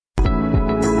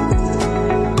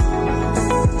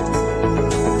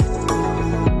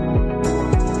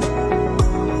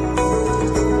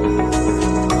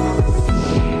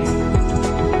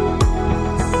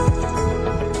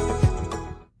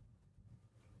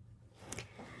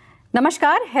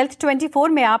नमस्कार, हेल्थ 24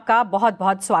 में आपका बहुत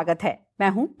बहुत स्वागत है। मैं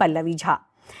हूं पल्लवी झा।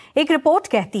 एक रिपोर्ट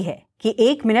कहती है कि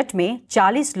 1 मिनट में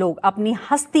 40 लोग अपनी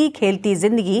हंसती खेलती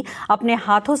जिंदगी अपने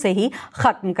हाथों से ही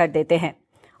खत्म कर देते हैं।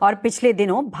 और पिछले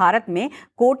दिनों भारत में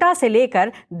कोटा से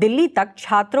लेकर दिल्ली तक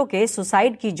छात्रों के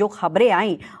सुसाइड की जो खबरें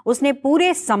आईं, उसने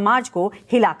पूरे समाज को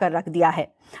हिलाकर रख दिया है।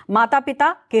 माता पिता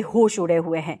के होश उड़े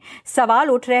हुए हैं। सवाल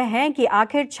उठ रहे हैं कि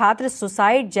आखिर छात्र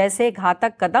सुसाइड जैसे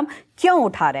घातक कदम क्यों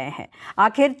उठा रहे हैं?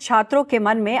 आखिर छात्रों के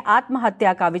मन में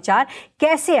आत्महत्या का विचार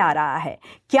कैसे आ रहा है?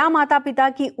 क्या माता पिता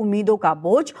की उम्मीदों का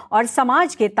बोझ और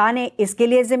समाज के ताने इसके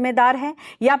लिए जिम्मेदार हैं,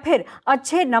 या फिर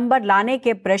अच्छे नंबर लाने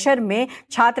के प्रेशर में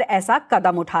छात्र ऐसा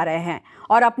कदम उठा रहे हैं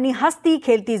और अपनी हंसती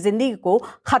खेलती जिंदगी को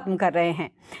खत्म कर रहे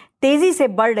हैं? तेजी से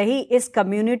बढ़ रही इस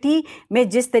कम्युनिटी में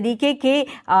जिस तरीके के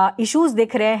इश्यूज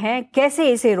दिख रहे हैं, कैसे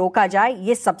इसे रोका जाए,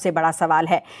 ये सबसे बड़ा सवाल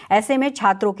है। ऐसे में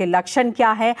छात्रों के लक्षण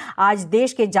क्या है, आज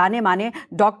देश के जाने माने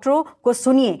डॉक्टरों को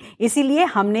सुनिए। इसीलिए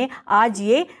हमने आज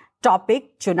ये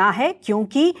टॉपिक चुना है,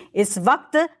 क्योंकि इस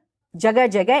वक्त जगह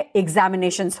जगह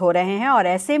एग्जामिनेशंस हो रहे हैं और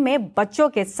ऐसे में बच्चों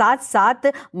के साथ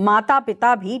साथ माता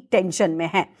पिता भी टेंशन में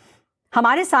हैं।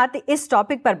 हमारे साथ इस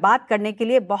टॉपिक पर बात करने के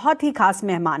लिए बहुत ही खास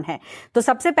मेहमान हैं। तो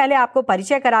सबसे पहले आपको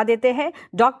परिचय करा देते हैं।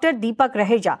 डॉक्टर दीपक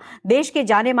रहेजा देश के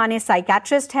जाने माने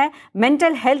साइकेट्रिस्ट हैं।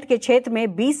 मेंटल हेल्थ के क्षेत्र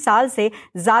में 20 साल से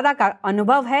ज्यादा का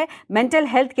अनुभव है। मेंटल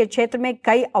हेल्थ के क्षेत्र में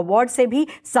कई अवार्ड से भी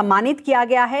सम्मानित किया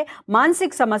गया है।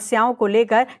 मानसिक समस्याओं को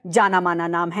लेकर जाना माना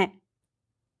नाम है।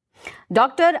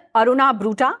 डॉक्टर अरुणा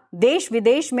ब्रूटा देश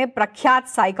विदेश में प्रख्यात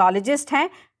साइकोलॉजिस्ट हैं।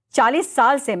 40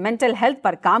 साल से मेंटल हेल्थ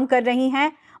पर काम कर रही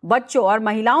हैं। बच्चों और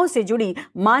महिलाओं से जुड़ी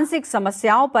मानसिक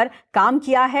समस्याओं पर काम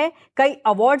किया है। कई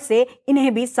अवार्ड से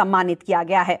इन्हें भी सम्मानित किया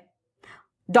गया है।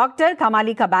 Doctor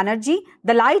Kamalika Banerjee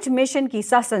the light mission की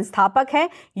सह संस्थापक है।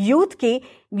 यूथ की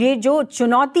ये जो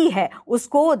चुनौती है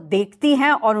उसको देखती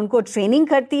हैं और उनको ट्रेनिंग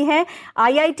करती हैं।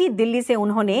 आईआईटी दिल्ली से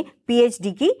उन्होंने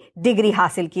पीएचडी की डिग्री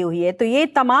हासिल की हुई है। तो ये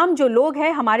तमाम जो लोग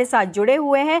हैं हमारे साथ जुड़े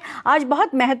हुए हैं। आज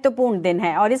बहुत महत्वपूर्ण दिन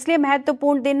है और इसलिए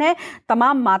महत्वपूर्ण दिन है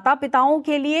तमाम माता पिताओं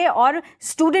के लिए और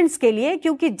स्टूडेंट्स के लिए,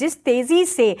 क्योंकि जिस तेजी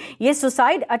से ये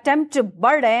सुसाइड अटेम्प्ट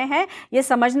बढ़ रहे हैं, ये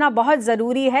समझना बहुत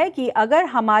जरूरी है कि अगर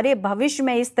हमारे भविष्य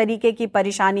में इस तरीके की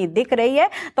परेशानी दिख रही है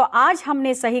तो आज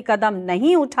हमने सही कदम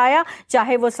नहीं उठाया,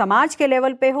 चाहे वो समाज के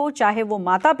लेवल पे हो, चाहे वो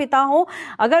माता पिता हो।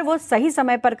 अगर वो सही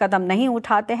समय पर कदम नहीं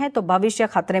उठाते हैं तो भविष्य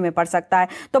खतरे में पड़ सकता है।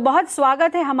 तो बहुत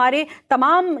स्वागत है हमारे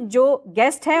तमाम जो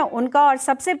गेस्ट हैं उनका। और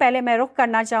सबसे पहले मैं रुख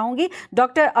करना चाहूंगी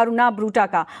डॉक्टर अरुणा ब्रूटा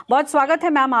का। बहुत स्वागत है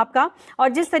मैम आपका। और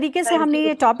जिस तरीके से हमने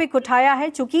ये टॉपिक उठाया है,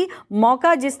 चूंकि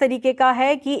मौका जिस तरीके का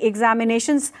है कि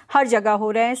एग्जामिनेशंस हर जगह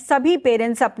हो रहे हैं, सभी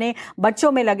पेरेंट्स अपने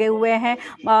बच्चों में लगे हुए हैं।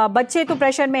 बच्चे तो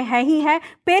प्रेशर में है ही हैं,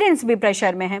 पेरेंट्स भी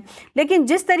प्रेशर में हैं। लेकिन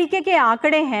जिस तरीके के आंकड़े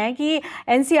हैं कि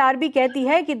एनसीआरबी कहती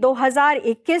है कि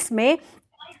 2021 में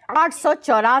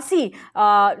 884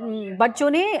 बच्चों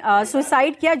ने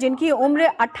सुसाइड किया जिनकी उम्र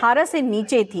 18 से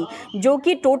नीचे थी, जो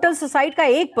कि टोटल सुसाइड का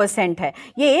 1% है।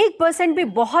 ये 1% भी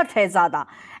बहुत है ज़्यादा।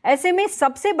 ऐसे में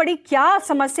सबसे बड़ी क्या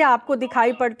समस्या आपको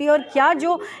दिखाई पड़ती है और क्या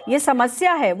जो ये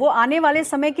समस्या है वो आने वाले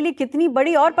समय के लिए कितनी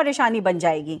बड़ी और परेशानी बन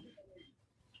जाएगी?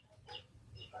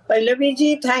 पल्लवी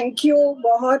जी, थैंक यू,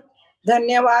 बहुत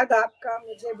धन्यवाद आपका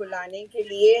मुझे बुलाने के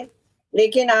लिए।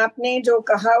 लेकिन आपने जो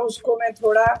कहा उसको मैं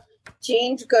थोड़ा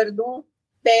चेंज कर दूं।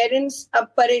 पेरेंट्स अब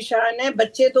परेशान है,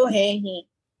 बच्चे तो हैं ही।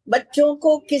 बच्चों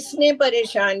को किसने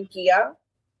परेशान किया?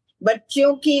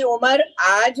 बच्चों की उम्र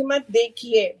आज मत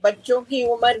देखिए, बच्चों की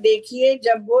उम्र देखिए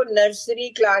जब वो नर्सरी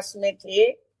क्लास में थे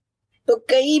तो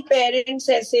कई पेरेंट्स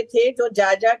ऐसे थे जो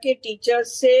जा के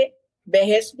टीचर्स से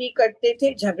बहस भी करते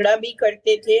थे, झगड़ा भी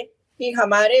करते थे कि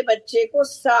हमारे बच्चे को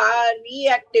सारी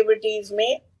एक्टिविटीज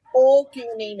में ओ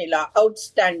क्यों नहीं मिला,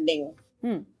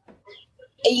 आउटस्टैंडिंग।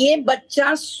 ये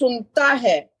बच्चा सुनता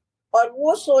है और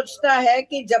वो सोचता है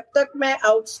कि जब तक मैं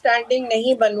आउटस्टैंडिंग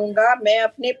नहीं बनूंगा मैं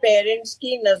अपने पेरेंट्स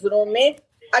की नजरों में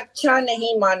अच्छा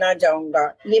नहीं माना जाऊंगा।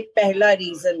 ये पहला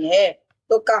रीजन है।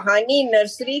 तो कहानी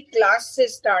नर्सरी क्लास से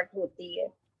स्टार्ट होती है।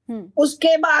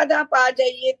 उसके बाद आप आ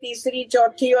जाइए तीसरी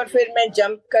चौथी और फिर मैं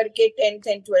जंप करके 10th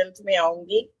एंड 12th में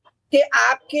आऊंगी कि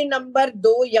आपके नंबर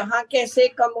 2 यहाँ कैसे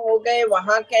कम हो गए,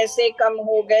 वहां कैसे कम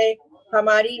हो गए,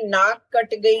 हमारी नाक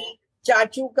कट गई,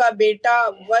 चाचू का बेटा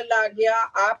अव्वल आ गया,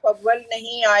 आप अव्वल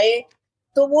नहीं आए।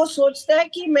 तो वो सोचता है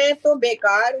कि मैं तो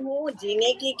बेकार हूँ,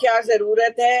 जीने की क्या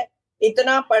जरूरत है,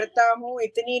 इतना पढ़ता हूँ,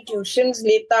 इतनी ट्यूशंस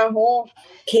लेता हूँ,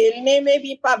 खेलने में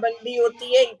भी पाबंदी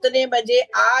होती है, इतने बजे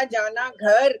आ जाना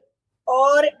घर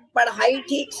और पढ़ाई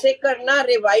ठीक से करना,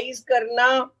 रिवाइज करना,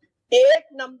 एक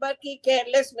नंबर की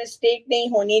केयरलेस मिस्टेक नहीं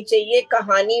होनी चाहिए।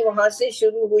 कहानी वहां से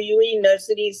शुरू हुई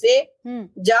नर्सरी से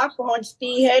जा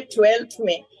पहुंचती है 12th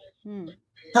में।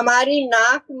 हमारी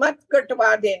नाक मत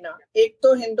कटवा देना। एक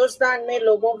तो हिंदुस्तान में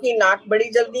लोगों की नाक बड़ी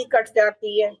जल्दी कट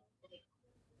जाती है,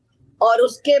 और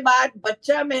उसके बाद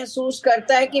बच्चा महसूस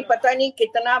करता है कि पता नहीं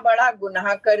कितना बड़ा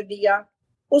गुनाह कर दिया।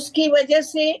 उसकी वजह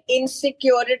से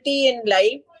insecurity in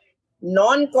life,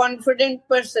 non confident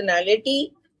personality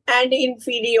and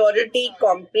inferiority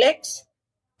complex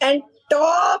and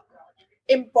top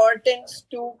importance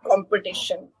to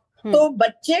competition. तो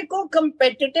बच्चे को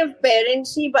कंपेटिटिव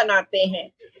पेरेंट्स ही बनाते हैं।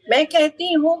 मैं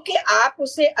कहती हूँ कि आप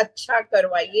उसे अच्छा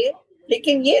करवाइए,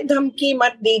 लेकिन ये धमकी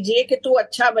मत दीजिए कि तू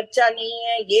अच्छा बच्चा नहीं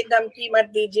है, ये धमकी मत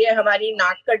दीजिए हमारी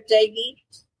नाक कट जाएगी,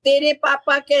 तेरे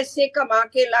पापा कैसे कमा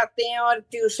के लाते हैं और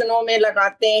ट्यूशनों में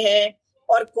लगाते हैं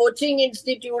और कोचिंग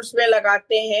इंस्टीट्यूट्स में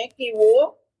लगाते हैं, कि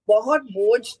वो बहुत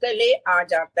बोझ तले आ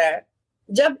जाता है।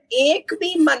 जब एक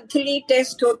भी मंथली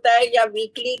टेस्ट होता है या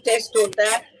वीकली टेस्ट होता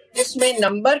है जिसमें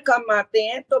नंबर कम आते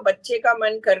हैं, तो बच्चे का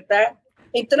मन करता है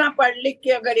इतना पढ़ लिख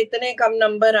के अगर इतने कम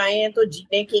नंबर आए हैं तो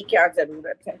जीने की क्या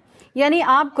जरूरत है। यानी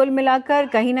आप कुल मिलाकर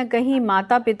कहीं ना कहीं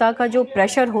माता पिता का जो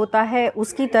प्रेशर होता है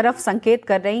उसकी तरफ संकेत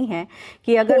कर रही हैं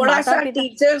कि अगर थोड़ा सा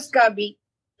टीचर्स का भी।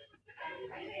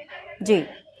 जी,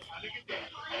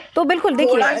 तो बिल्कुल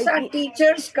देखिए, थोड़ा सा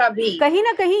टीचर्स का भी कहीं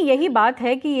ना कहीं यही बात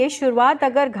है कि ये शुरुआत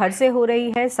अगर घर से हो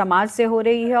रही है, समाज से हो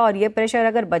रही है, और ये प्रेशर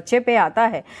अगर बच्चे पे आता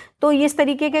है तो इस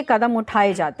तरीके के कदम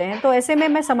उठाए जाते हैं। तो ऐसे में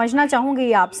मैं समझना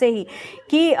चाहूँगी आपसे ही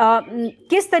कि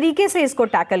किस तरीके से इसको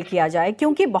टैकल किया जाए,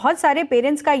 क्योंकि बहुत सारे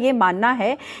पेरेंट्स का ये मानना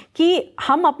है कि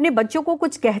हम अपने बच्चों को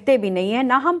कुछ कहते भी नहीं है,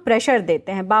 ना हम प्रेशर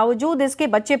देते हैं, बावजूद इसके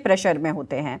बच्चे प्रेशर में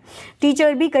होते हैं।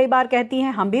 टीचर भी कई बार कहती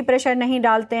हैं हम भी प्रेशर नहीं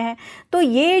डालते हैं। तो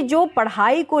ये जो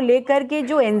पढ़ाई को लेकर के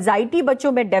जो एंजाइटी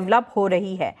बच्चों में डेवलप हो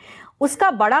रही है,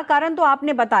 उसका बड़ा कारण तो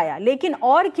आपने बताया, लेकिन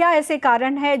और क्या ऐसे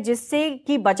कारण है जिससे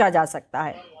कि बचा जा सकता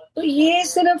है? तो ये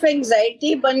सिर्फ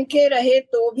एंजाइटी बन के रहे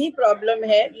तो भी प्रॉब्लम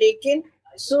है, लेकिन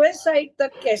सुसाइड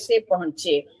तक कैसे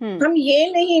पहुंचे? हम ये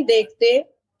नहीं देखते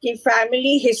कि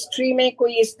फैमिली हिस्ट्री में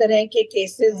कोई इस तरह के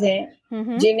केसेस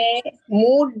हैं जिन्हें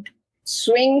मूड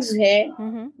स्विंग्स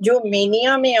हैं, जो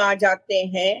मेनिया में आ जाते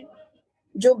हैं,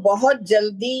 जो बहुत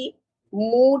जल्दी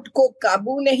मूड को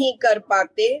काबू नहीं कर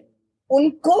पाते।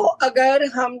 उनको अगर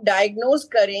हम डायग्नोज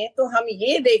करें तो हम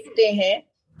ये देखते हैं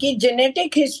कि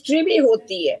जेनेटिक हिस्ट्री भी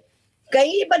होती है।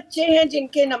 कई बच्चे हैं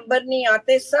जिनके नंबर नहीं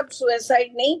आते, सब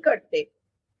सुसाइड नहीं करते,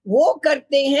 वो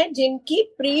करते हैं जिनकी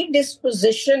प्री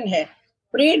डिस्पोजिशन है।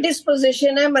 प्री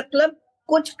डिस्पोजिशन है मतलब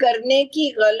कुछ करने की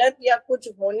गलत या कुछ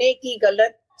होने की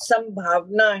गलत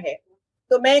संभावना है।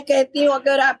 तो मैं कहती हूँ,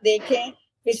 अगर आप देखें,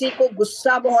 किसी को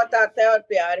गुस्सा बहुत आता है और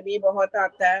प्यार भी बहुत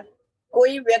आता है।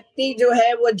 कोई व्यक्ति जो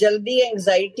है वो जल्दी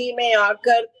एंजाइटी में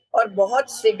आकर और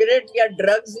बहुत सिगरेट या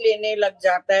ड्रग्स लेने लग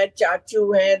जाता है।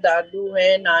 चाचू है, दादू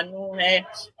है, नानू है,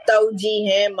 ताऊजी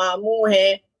है, मामू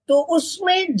है, तो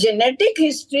उसमें जेनेटिक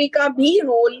हिस्ट्री का भी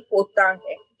रोल होता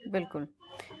है। बिल्कुल।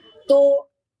 तो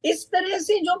इस तरह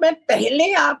से जो मैं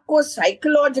पहले आपको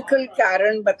साइकोलॉजिकल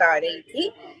कारण बता रही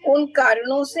थी, उन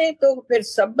कारणों से तो फिर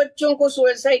सब बच्चों को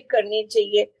सुसाइड करनी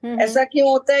चाहिए। ऐसा क्यों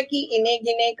होता है कि इन्हें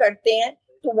गिने करते हैं?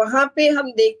 तो वहां पे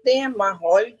हम देखते हैं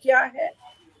माहौल क्या है,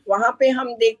 वहां पे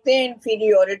हम देखते हैं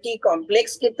इंफीरियोरिटी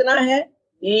कॉम्प्लेक्स कितना है,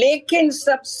 लेकिन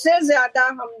सबसे ज्यादा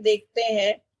हम देखते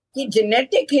हैं कि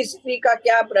जेनेटिक हिस्ट्री का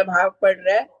क्या प्रभाव पड़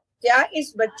रहा है। क्या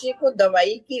इस बच्चे को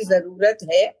दवाई की जरूरत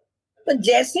है? तो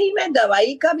जैसे ही मैं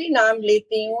दवाई का भी नाम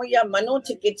लेती हूँ या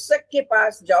मनोचिकित्सक के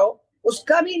पास जाओ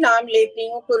उसका भी नाम लेती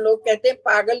हूँ, तो लोग कहते हैं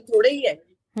पागल थोड़े ही है,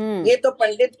 ये तो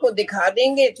पंडित को दिखा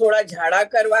देंगे, थोड़ा झाड़ा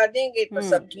करवा देंगे तो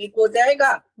सब ठीक हो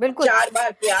जाएगा। बिल्कुल, 4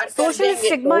 बार प्यार सोशल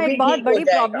स्टिग्मा एक बहुत बड़ी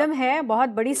प्रॉब्लम है, बहुत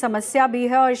बड़ी समस्या भी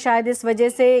है, और शायद इस वजह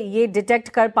से ये डिटेक्ट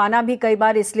कर पाना भी कई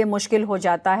बार इसलिए मुश्किल हो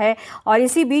जाता है। और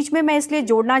इसी बीच में मैं इसलिए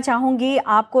जोड़ना चाहूंगी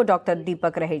आपको डॉक्टर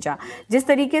दीपक रहेजा, जिस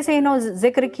तरीके से इन्होंने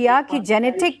जिक्र किया कि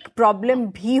जेनेटिक प्रॉब्लम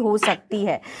भी हो सकती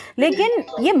है, लेकिन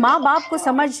ये माँ बाप को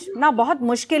समझना बहुत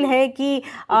मुश्किल है कि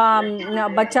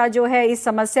बच्चा जो है इस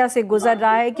समस्या से गुजर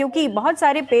रहा है, क्योंकि बहुत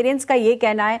सारे पेरेंट्स का ये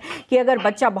कहना है कि अगर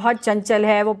बच्चा बहुत चंचल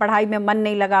है, वो पढ़ाई में मन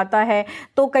नहीं लगाता है,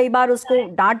 तो कई बार उसको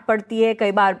डांट पड़ती है,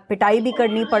 कई बार पिटाई भी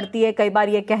करनी पड़ती है, कई बार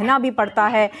ये कहना भी पड़ता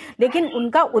है, लेकिन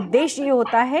उनका उद्देश्य ये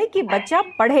होता है कि बच्चा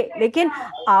पढ़े। लेकिन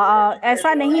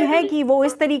ऐसा नहीं है कि वो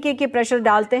इस तरीके के प्रेशर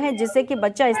डालते हैं जिससे कि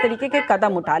बच्चा इस तरीके के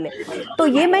कदम उठा ले। तो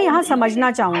ये मैं यहाँ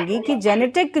समझना चाहूँगी कि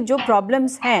जेनेटिक जो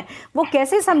प्रॉब्लम्स हैं वो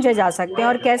कैसे समझे जा सकते हैं,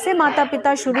 और कैसे माता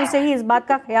पिता शुरू से ही इस बात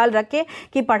का ख्याल रखें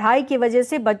कि पढ़ाई की वजह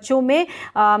से बच्चों में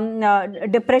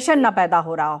डिप्रेशन ना पैदा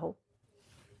हो रहा हो।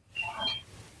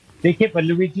 देखिए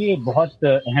पल्लवी जी, ये बहुत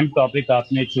अहम टॉपिक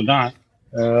आपने चुना।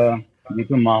 ये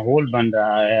तो माहौल बन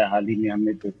रहा है, हाल ही में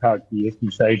हमने देखा कि ये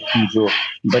सुसाइड की जो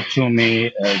बच्चों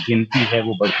में गिनती है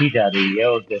वो बढ़ती जा रही है,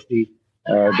 और जैसे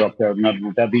डॉक्टर अरुणा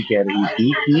बूटा भी कह रही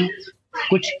थी कि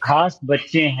कुछ खास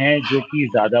बच्चे हैं जो कि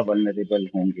ज्यादा वल्नरेबल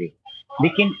होंगे,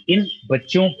 लेकिन इन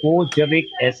बच्चों को जब एक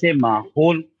ऐसे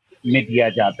माहौल में दिया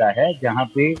जाता है जहाँ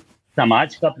पे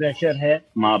समाज का प्रेशर है,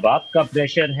 माँ बाप का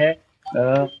प्रेशर है,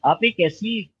 आप एक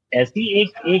ऐसी ऐसी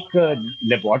एक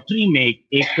लेबोरेटरी में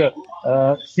एक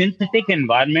सिंथेटिक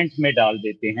एनवायरनमेंट में डाल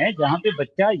देते हैं जहाँ पे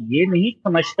बच्चा ये नहीं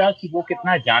समझता कि वो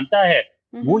कितना जानता है,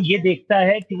 वो ये देखता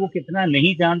है कि वो कितना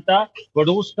नहीं जानता।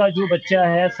 पड़ोस का जो बच्चा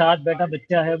है, साथ बैठा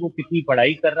बच्चा है, वो कितनी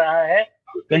पढ़ाई कर रहा है,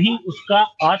 कहीं उसका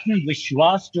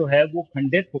आत्मविश्वास जो है वो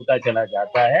खंडित होता चला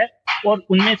जाता है। और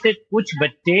उनमें से कुछ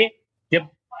बच्चे जब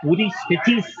पूरी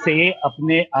स्थिति से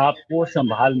अपने आप को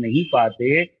संभाल नहीं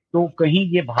पाते तो कहीं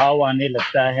ये भाव आने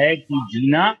लगता है कि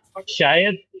जीना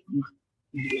शायद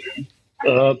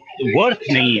वर्थ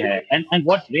नहीं है। And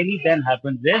what really then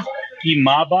happens is कि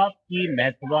माँ बाप की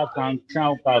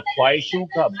महत्वाकांक्षाओं का, ख्वाहिशों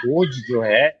का बोझ जो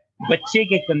है बच्चे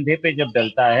के कंधे पे जब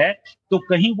डलता है तो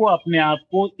कहीं वो अपने आप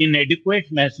को इनएडिक्वेट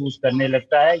महसूस करने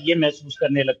लगता है, ये महसूस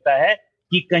करने लगता है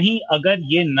कि कहीं अगर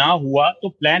ये ना हुआ तो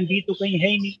प्लान बी तो कहीं है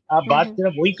ही नहीं। आप बात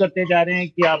सिर्फ वही करते जा रहे हैं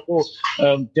कि आपको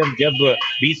जब जब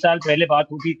 20 साल पहले बात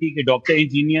होती थी कि डॉक्टर,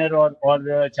 इंजीनियर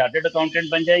और चार्टर्ड अकाउंटेंट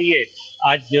बन जाइए,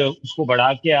 आज उसको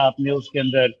बढ़ा के आपने उसके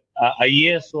अंदर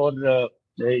आईएएस और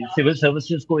सिविल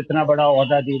सर्विसेज को इतना बड़ा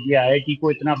ओहदा दे दिया, आईआईटी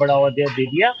को इतना बड़ा ओहदा दे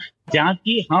दिया, जहाँ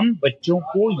की हम बच्चों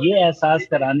को ये एहसास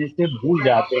कराने से भूल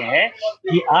जाते हैं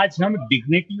कि आज हम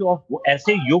डिग्निटी ऑफ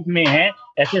ऐसे युग में हैं,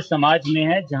 ऐसे समाज में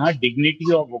हैं जहाँ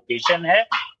डिग्निटी ऑफ वोकेशन है।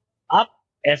 आप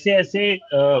ऐसे ऐसे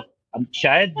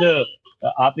शायद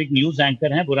आप एक न्यूज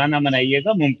एंकर हैं, बुरा ना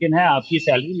मनाइएगा, मुमकिन है आपकी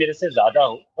सैलरी मेरे से ज्यादा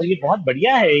हो और ये बहुत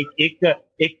बढ़िया है,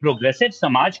 एक प्रोग्रेसिव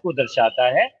समाज को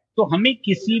दर्शाता है। तो हमें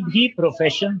किसी भी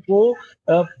प्रोफेशन को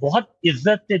बहुत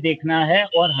इज्जत से देखना है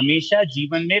और हमेशा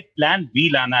जीवन में प्लान बी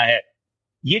लाना है।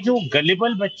 ये जो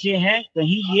गलिबल बच्चे हैं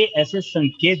कहीं ये ऐसे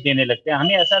संकेत देने लगते हैं,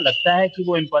 हमें ऐसा लगता है कि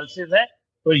वो इम्पल्सिव है,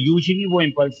 पर यूजुअली वो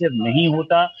इम्पल्सिव नहीं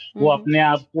होता। वो अपने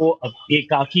आप को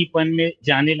एकाकीपन में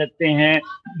जाने लगते हैं,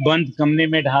 बंद कमरे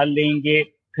में ढाल लेंगे,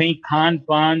 कहीं खान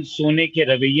पान सोने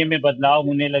के रवैये में बदलाव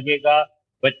होने लगेगा।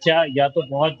 बच्चा या तो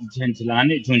बहुत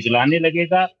झुंझलाने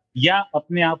लगेगा या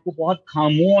अपने आप को बहुत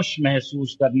खामोश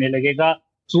महसूस करने लगेगा,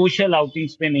 सोशल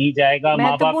आउटिंग्स पे नहीं जाएगा,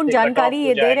 महत्वपूर्ण जानकारी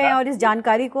ये दे रहे हैं और इस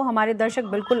जानकारी को हमारे दर्शक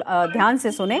बिल्कुल ध्यान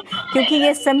से सुने क्योंकि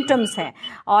ये सिम्टम्स हैं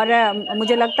और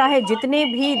मुझे लगता है जितने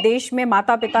भी देश में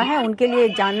माता पिता हैं उनके लिए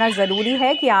जानना ज़रूरी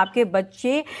है कि आपके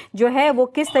बच्चे जो है वो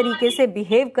किस तरीके से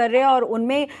बिहेव कर रहे हैं और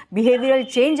उनमें बिहेवियरल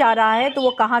चेंज आ रहा है तो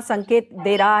वो कहाँ संकेत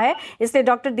दे रहा है। इसलिए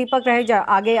डॉक्टर दीपक रहेजा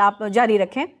आगे आप जारी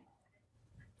रखें।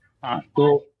 हाँ,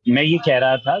 तो मैं ये कह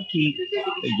रहा था कि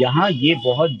यहाँ ये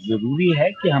बहुत जरूरी है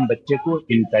कि हम बच्चे को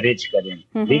इनकरेज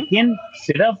करें, लेकिन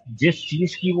सिर्फ जिस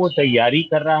चीज की वो तैयारी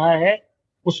कर रहा है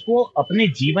उसको अपने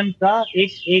जीवन का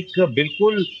एक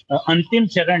बिल्कुल अंतिम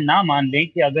चरण ना मान लें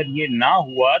कि अगर ये ना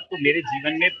हुआ तो मेरे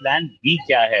जीवन में प्लान बी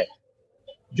क्या है।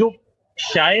 जो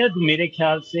शायद मेरे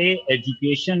ख्याल से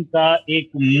एजुकेशन का एक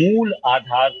मूल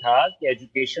आधार था कि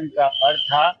एजुकेशन का अर्थ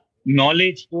था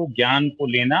नॉलेज को, ज्ञान को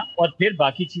लेना और फिर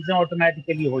बाकी चीजें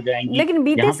ऑटोमेटिकली हो जाएंगी। लेकिन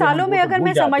बीते सालों में अगर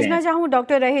मैं समझना चाहूँ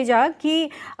डॉक्टर रहेजा कि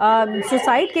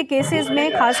सुसाइड के केसेस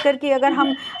में खास करके अगर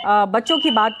हम बच्चों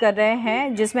की बात कर रहे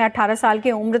हैं जिसमें 18 साल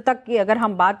की उम्र तक की अगर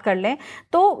हम बात कर लें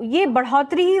तो ये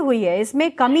बढ़ोतरी ही हुई है, इसमें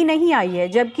कमी नहीं आई है,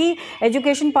 जबकि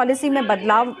एजुकेशन पॉलिसी में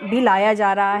बदलाव भी लाया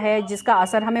जा रहा है जिसका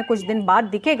असर हमें कुछ दिन बाद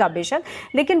दिखेगा बेशक,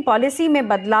 लेकिन पॉलिसी में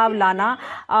बदलाव लाना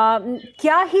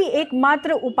क्या ही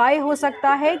एकमात्र उपाय हो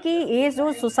सकता है कि ये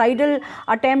जो सुसाइडल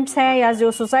अटेम्प्ट्स हैं या जो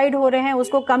सुसाइड हो रहे हैं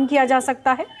उसको कम किया जा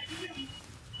सकता है?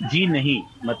 जी नहीं,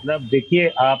 मतलब देखिए,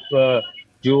 आप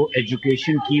जो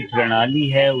एजुकेशन की प्रणाली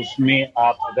है उसमें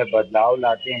आप अगर बदलाव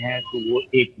लाते हैं तो वो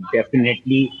एक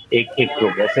डेफिनेटली एक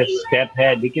प्रोग्रेसिव स्टेप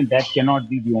है, लेकिन that can not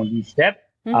be the only step.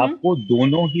 आपको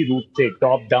दोनों ही रूप से,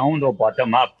 टॉप डाउन और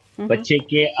बॉटम अप, बच्चे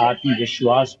के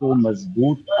आत्मविश्वास को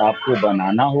मजबूत आपको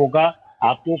बनाना होगा।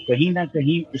 आपको कहीं ना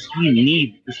कहीं उसकी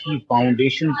नींव, उसकी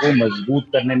फाउंडेशन को मजबूत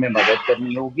करने में मदद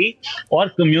करनी होगी और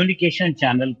कम्युनिकेशन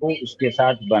चैनल को उसके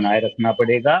साथ बनाए रखना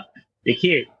पड़ेगा।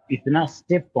 देखिए, इतना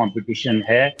स्टिफ कंपटीशन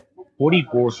है, थोड़ी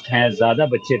पोस्ट हैं, ज्यादा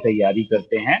बच्चे तैयारी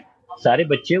करते हैं, सारे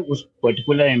बच्चे उस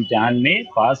पर्टिकुलर इम्तिहान में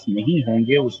पास नहीं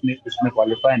होंगे, उसमें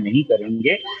क्वालिफाई नहीं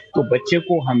करेंगे। तो बच्चे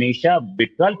को हमेशा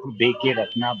विकल्प दे के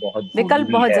रखना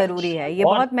बहुत जरूरी है। ये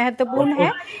बहुत महत्वपूर्ण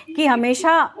है कि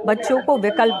हमेशा बच्चों को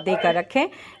विकल्प देकर रखें,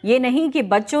 ये नहीं कि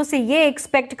बच्चों से ये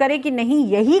एक्सपेक्ट करें कि नहीं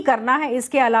यही करना है,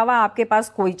 इसके अलावा आपके पास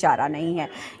कोई चारा नहीं है।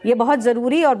 ये बहुत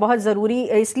ज़रूरी और बहुत ज़रूरी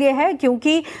इसलिए है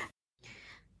क्योंकि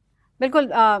बिल्कुल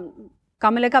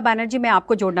कमलिका बैनर्जी, मैं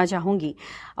आपको जोड़ना चाहूँगी।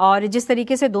 और जिस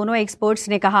तरीके से दोनों एक्सपर्ट्स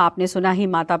ने कहा, आपने सुना ही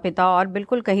माता पिता, और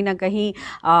बिल्कुल कहीं ना कहीं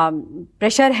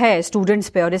प्रेशर है स्टूडेंट्स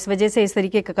पे और इस वजह से इस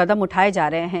तरीके के कदम उठाए जा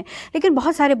रहे हैं। लेकिन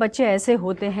बहुत सारे बच्चे ऐसे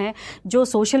होते हैं जो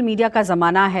सोशल मीडिया का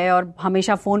ज़माना है और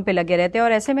हमेशा फ़ोन पे लगे रहते हैं,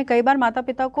 और ऐसे में कई बार माता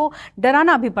पिता को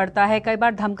डराना भी पड़ता है, कई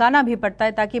बार धमकाना भी पड़ता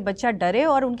है ताकि बच्चा डरे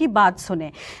और उनकी बात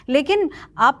सुने। लेकिन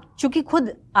आप चूँकि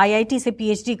खुद IIT से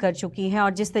PhD कर चुकी हैं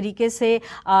और जिस तरीके से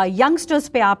यंगस्टर्स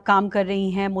पे आप काम कर रही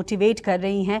हैं, मोटिवेट कर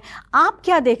रही हैं, आप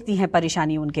क्या देखती हैं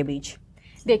परेशानी उनके बीच?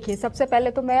 देखिए, सबसे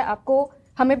पहले तो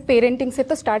हमें पेरेंटिंग से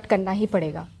तो स्टार्ट करना ही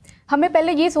पड़ेगा। हमें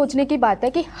पहले ये सोचने की बात है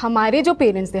कि हमारे जो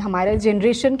पेरेंट्स थे, हमारे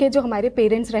जनरेशन के जो हमारे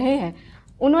पेरेंट्स रहे हैं,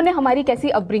 उन्होंने हमारी कैसी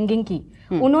अपब्रिंगिंग की,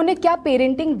 उन्होंने क्या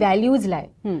पेरेंटिंग वैल्यूज लाए।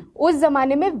 उस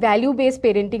जमाने में वैल्यू बेस्ड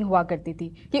पेरेंटिंग हुआ करती थी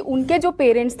कि उनके जो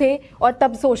पेरेंट्स थे, और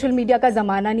तब सोशल मीडिया का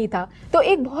ज़माना नहीं था, तो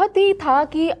एक बहुत ही था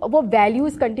कि वो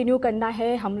वैल्यूज़ कंटिन्यू करना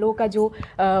है, हम लोगों का जो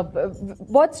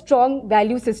बहुत स्ट्रॉन्ग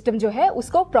वैल्यू सिस्टम जो है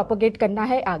उसको प्रोपोगेट करना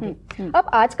है आगे।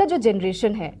 अब आज का जो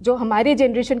जनरेशन है, जो हमारे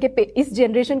जनरेशन के इस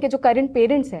जनरेशन के जो करंट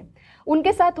पेरेंट्स हैं,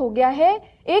 उनके साथ हो गया है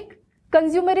एक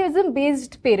कंज्यूमरिज्म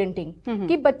बेस्ड पेरेंटिंग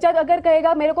कि बच्चा अगर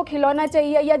कहेगा मेरे को खिलौना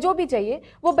चाहिए या जो भी चाहिए,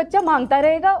 वो बच्चा मांगता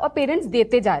रहेगा और पेरेंट्स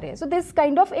देते जा रहे हैं। सो दिस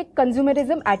काइंड ऑफ एक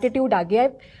कंज्यूमरिज्म एटीट्यूड आ गया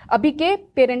है अभी के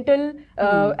पेरेंटल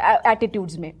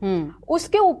एटीट्यूड्स में।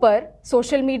 उसके ऊपर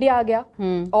सोशल मीडिया आ गया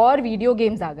और वीडियो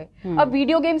गेम्स आ गए। अब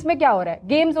वीडियो गेम्स में क्या हो रहा है?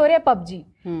 गेम्स हो रहे हैं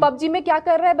पबजी में क्या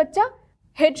कर रहा है बच्चा?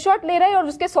 हेडशॉट ले रहा है और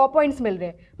उसके 100 पॉइंट्स मिल रहे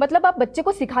हैं। मतलब आप बच्चे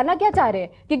को सिखाना क्या चाह रहे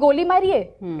हैं कि गोली मारिए?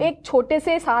 एक छोटे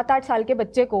से 7-8 साल के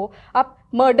बच्चे को आप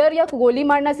मर्डर या गोली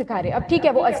मारना सिखा रहे हैं। अब ठीक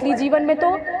है, वो असली जीवन में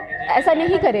तो ऐसा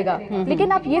नहीं करेगा,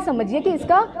 लेकिन आप ये समझिए कि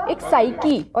इसका एक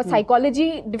साइकी और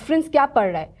साइकोलॉजी डिफरेंस क्या पड़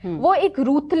रहा है। वो एक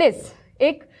रूथलेस,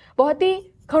 एक बहुत ही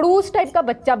खड़ूस टाइप का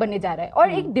बच्चा बने जा रहा है,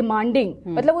 और एक डिमांडिंग,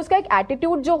 मतलब उसका एक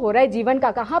एटीट्यूड जो हो रहा है जीवन का,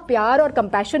 कहाँ प्यार और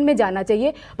कंपैशन में जाना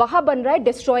चाहिए, वहां बन रहा है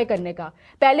डिस्ट्रॉय करने का।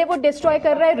 पहले वो डिस्ट्रॉय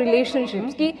कर रहा है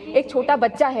रिलेशनशिप्स की। एक छोटा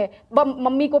बच्चा है,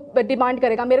 मम्मी को डिमांड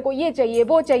करेगा मेरे को ये चाहिए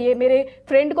वो चाहिए, मेरे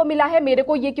फ्रेंड को मिला है मेरे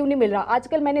को ये क्यों नहीं मिल रहा।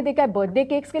 आजकल मैंने देखा है बर्थडे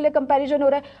केक्स के लिए कंपैरिजन हो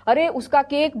रहा है। अरे उसका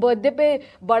केक बर्थडे पे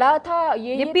बड़ा था,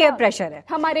 ये पीयर प्रेशर है,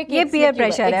 हमारे ये पीयर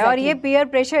प्रेशर है। और ये पीयर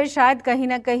प्रेशर शायद कहीं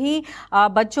ना कहीं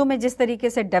बच्चों में जिस तरीके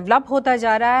से डेवलप होता जा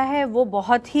रहा है वो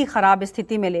बहुत ही खराब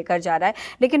स्थिति में लेकर जा रहा है।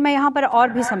 लेकिन मैं यहाँ पर और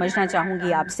भी समझना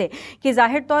चाहूंगी आपसे कि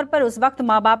जाहिर तौर पर उस वक्त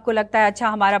माँ बाप को लगता है अच्छा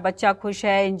हमारा बच्चा खुश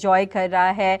है, एंजॉय कर रहा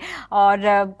है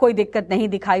और कोई दिक्कत नहीं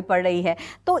दिखाई पड़ रही है।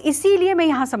 तो इसीलिए मैं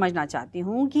यहाँ समझना चाहती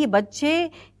हूँ कि बच्चे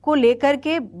को लेकर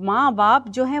के माँ बाप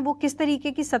जो हैं वो किस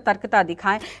तरीके की सतर्कता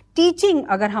दिखाएं। टीचिंग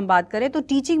अगर हम बात करें तो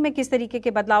टीचिंग में किस तरीके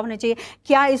के बदलाव होने चाहिए?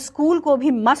 क्या स्कूल को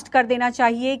भी मस्ट कर देना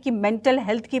चाहिए कि मेंटल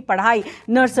हेल्थ की पढ़ाई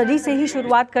नर्सरी से ही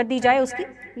शुरुआत कर दी जाए उसकी?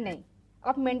 नहीं,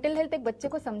 आप मेंटल हेल्थ एक बच्चे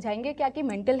को समझाएंगे क्या कि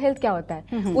मेंटल हेल्थ क्या होता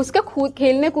है? उसका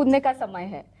खेलने कूदने का समय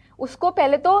है। उसको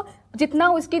पहले तो जितना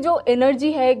उसकी जो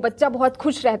एनर्जी है, एक बच्चा बहुत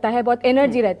खुश रहता है, बहुत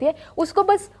एनर्जी रहती है, उसको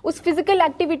बस उस फिजिकल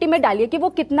एक्टिविटी में डालिए कि वो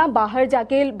कितना बाहर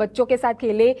जाके बच्चों के साथ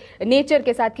खेले, नेचर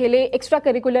के साथ खेले, एक्स्ट्रा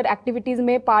करिकुलर एक्टिविटीज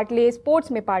में पार्ट ले,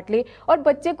 स्पोर्ट्स में पार्ट ले। और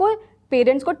बच्चे को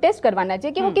पेरेंट्स को टेस्ट करवाना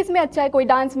चाहिए कि वो किस में अच्छा है। कोई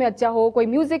डांस में अच्छा हो, कोई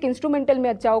म्यूजिक इंस्ट्रूमेंटल में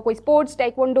अच्छा हो, कोई स्पोर्ट्स,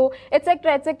 टाइक्वांडो,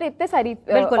 एटसेट्रा एटसेट्रा, इतने सारी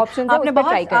ऑप्शंस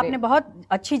हैं। आपने बहुत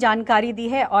अच्छी जानकारी दी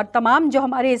है और तमाम जो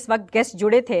हमारे इस वक्त गेस्ट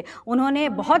जुड़े थे उन्होंने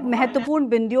बहुत महत्वपूर्ण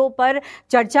बिंदुओं पर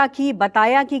चर्चा की,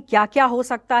 बताया कि क्या क्या हो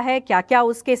सकता है, क्या क्या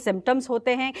उसके सिम्टम्स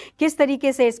होते हैं, किस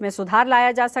तरीके से इसमें सुधार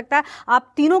लाया जा सकता है।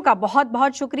 आप तीनों का बहुत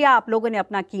बहुत शुक्रिया, आप लोगों ने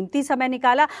अपना कीमती समय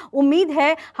निकाला। उम्मीद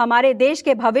है हमारे देश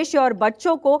के भविष्य और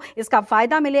बच्चों को इसका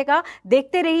फायदा मिलेगा।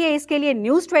 देखते रहिए इसके लिए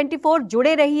न्यूज़ 24,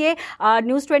 जुड़े रहिए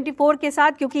न्यूज़ 24 के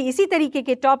साथ, क्योंकि इसी तरीके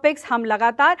के टॉपिक्स हम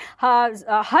लगातार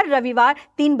हर रविवार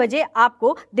 3 बजे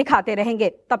आपको दिखाते रहेंगे।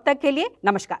 तब तक के लिए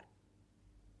नमस्कार।